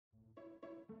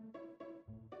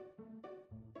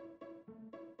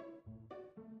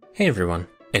Hey everyone,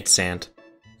 it's Xant.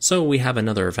 So we have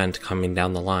another event coming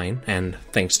down the line, and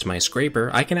thanks to my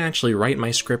scraper, I can actually write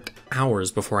my script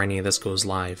hours before any of this goes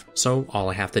live, so all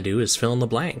I have to do is fill in the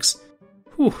blanks.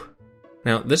 Whew.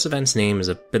 Now, this event's name is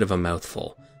a bit of a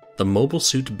mouthful. The Mobile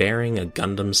Suit Bearing a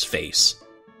Gundam's Face.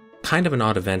 Kind of an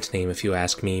odd event name if you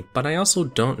ask me, but I also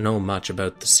don't know much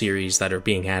about the series that are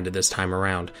being added this time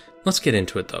around. Let's get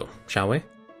into it though, shall we?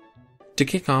 To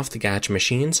kick off the Gacha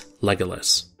machines,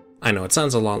 Legolas. I know, it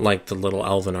sounds a lot like the little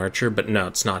elven archer, but no,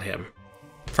 it's not him.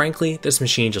 Frankly, this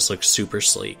machine just looks super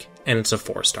sleek, and it's a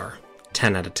 4-star.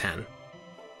 10 out of 10.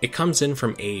 It comes in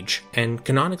from Age, and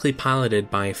canonically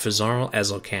piloted by Fazarl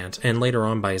Ezelkant, and later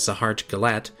on by Zahart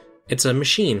Galet, it's a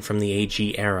machine from the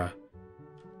AG era.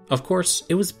 Of course,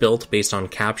 it was built based on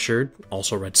captured,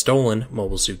 also read stolen,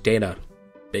 mobile suit data.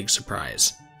 Big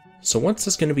surprise. So what's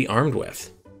this going to be armed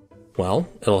with? Well,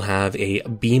 it'll have a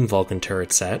beam Vulcan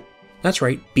turret set. That's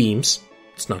right, beams.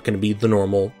 It's not going to be the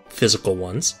normal physical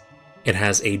ones. It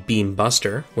has a beam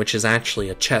buster, which is actually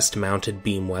a chest-mounted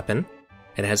beam weapon.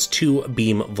 It has 2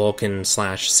 beam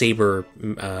Vulcan/saber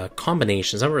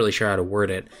combinations. I'm not really sure how to word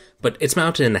it, but it's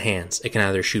mounted in the hands. It can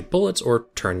either shoot bullets or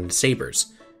turn into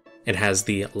sabers. It has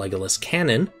the Legolas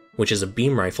Cannon, which is a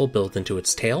beam rifle built into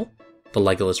its tail. The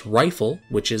Legolas Rifle,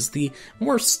 which is the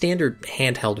more standard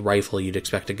handheld rifle you'd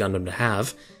expect a Gundam to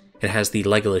have. It has the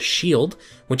Legolas Shield,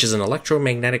 which is an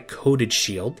electromagnetic coated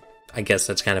shield. I guess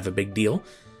that's kind of a big deal.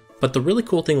 But the really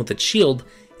cool thing with its shield,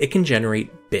 it can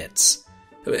generate bits.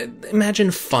 Imagine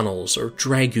funnels or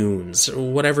dragoons,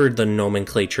 whatever the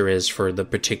nomenclature is for the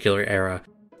particular era.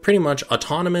 Pretty much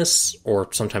autonomous,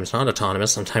 or sometimes not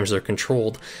autonomous, sometimes they're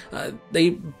controlled. They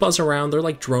buzz around, they're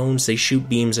like drones, they shoot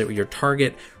beams at your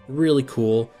target. Really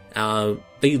cool.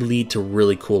 They lead to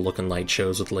really cool looking light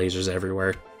shows with lasers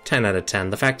everywhere. 10 out of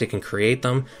 10. The fact it can create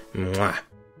them, mwah.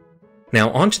 Now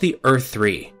on to the Earth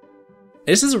 3.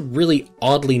 This is a really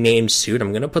oddly named suit.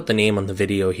 I'm going to put the name on the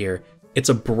video here. It's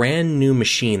a brand new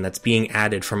machine that's being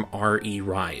added from RE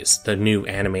Rise, the new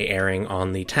anime airing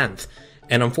on the 10th.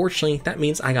 And unfortunately, that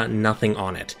means I got nothing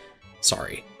on it.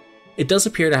 Sorry. It does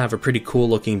appear to have a pretty cool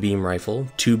looking beam rifle,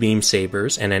 2 beam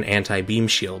sabers, and an anti-beam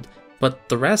shield, but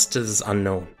the rest is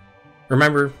unknown.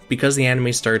 Remember, because the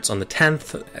anime starts on the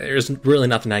 10th, there's really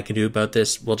nothing I can do about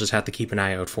this, we'll just have to keep an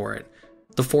eye out for it.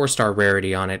 The 4-star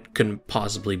rarity on it couldn't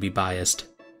possibly be biased.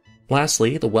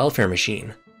 Lastly, the welfare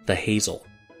machine, the Hazel.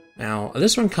 Now,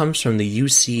 this one comes from the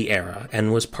UC era,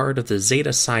 and was part of the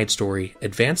Zeta side story,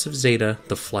 Advance of Zeta,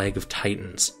 the Flag of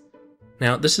Titans.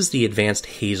 Now, this is the Advanced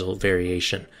Hazel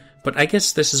variation, but I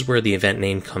guess this is where the event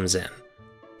name comes in.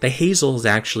 The Hazel is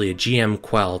actually a GM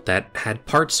Quell that had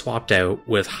parts swapped out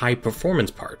with high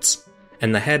performance parts,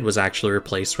 and the head was actually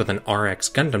replaced with an RX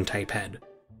Gundam type head.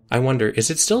 I wonder, is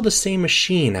it still the same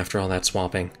machine after all that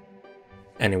swapping?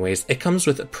 Anyways, it comes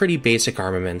with pretty basic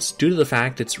armaments due to the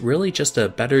fact it's really just a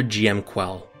better GM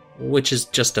Quell, which is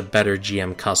just a better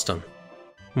GM custom,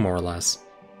 more or less.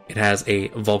 It has a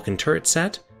Vulcan turret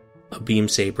set, a beam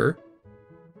saber,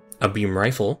 a beam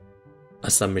rifle, a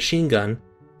submachine gun,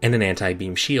 and an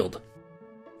anti-beam shield.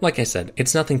 Like I said,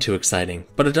 it's nothing too exciting,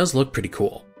 but it does look pretty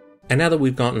cool. And now that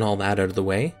we've gotten all that out of the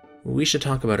way, we should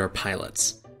talk about our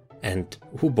pilots. And,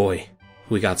 oh boy,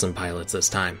 we got some pilots this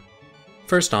time.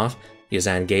 First off,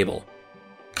 Yazan Gable.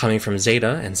 Coming from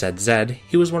Zeta and ZZ,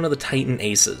 he was one of the Titan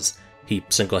aces. He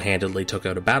single-handedly took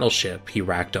out a battleship, he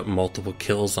racked up multiple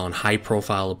kills on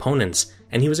high-profile opponents,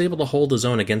 and he was able to hold his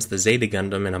own against the Zeta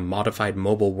Gundam in a modified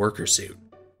mobile worker suit.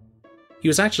 He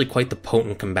was actually quite the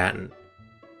potent combatant.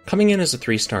 Coming in as a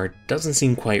 3-star doesn't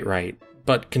seem quite right,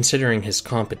 but considering his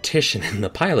competition in the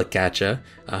pilot gacha,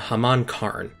 Haman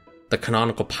Karn, the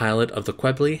canonical pilot of the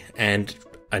Qebli, and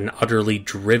an utterly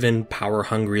driven,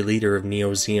 power-hungry leader of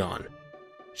Neo Zeon.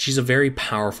 She's a very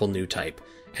powerful new type,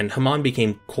 and Haman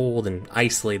became cold and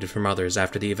isolated from others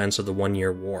after the events of the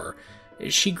One-Year War.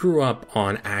 She grew up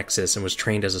on Axis and was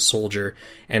trained as a soldier,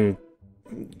 and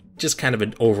just kind of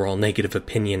an overall negative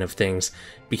opinion of things,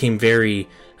 became very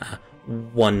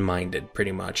one-minded,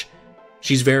 pretty much.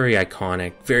 She's very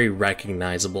iconic, very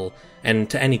recognizable, and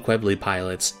to any Qebli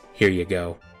pilots, here you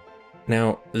go.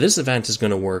 Now, this event is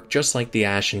going to work just like the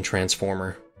Ashen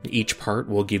Transformer. Each part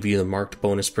will give you the marked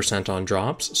bonus % on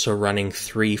drops, so running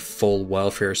 3 full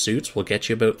welfare suits will get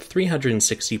you about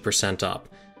 360% up.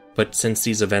 But since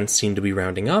these events seem to be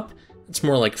rounding up, it's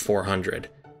more like 400.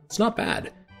 It's not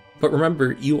bad. But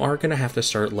remember, you are going to have to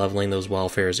start leveling those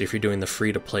welfares if you're doing the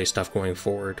free-to-play stuff going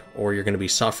forward, or you're going to be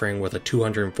suffering with a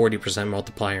 240%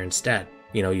 multiplier instead,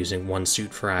 using 1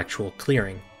 suit for actual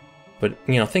clearing. But,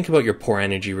 think about your poor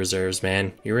energy reserves,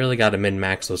 man. You really gotta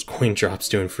min-max those coin drops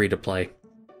doing free-to-play.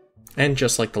 And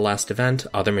just like the last event,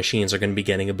 other machines are going to be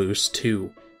getting a boost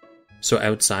too. So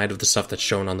outside of the stuff that's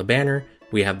shown on the banner,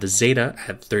 we have the Zeta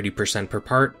at 30% per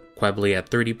part, Quebly at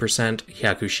 30%,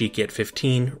 Hyakushiki at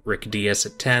 15%, Rick Diaz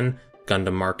at 10%,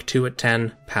 Gundam Mark II at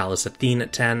 10%, Palace Athene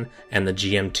at 10%, and the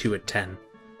GM2 at 10%.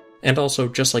 And also,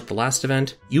 just like the last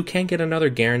event, you can get another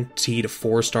guaranteed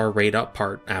 4-star rate up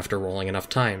part after rolling enough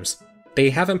times. They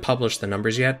haven't published the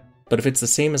numbers yet, but if it's the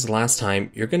same as last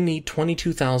time, you're going to need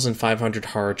 22,500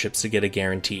 horror chips to get it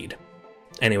guaranteed.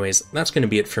 Anyways, that's going to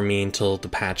be it for me until the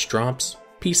patch drops.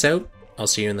 Peace out, I'll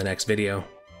see you in the next video.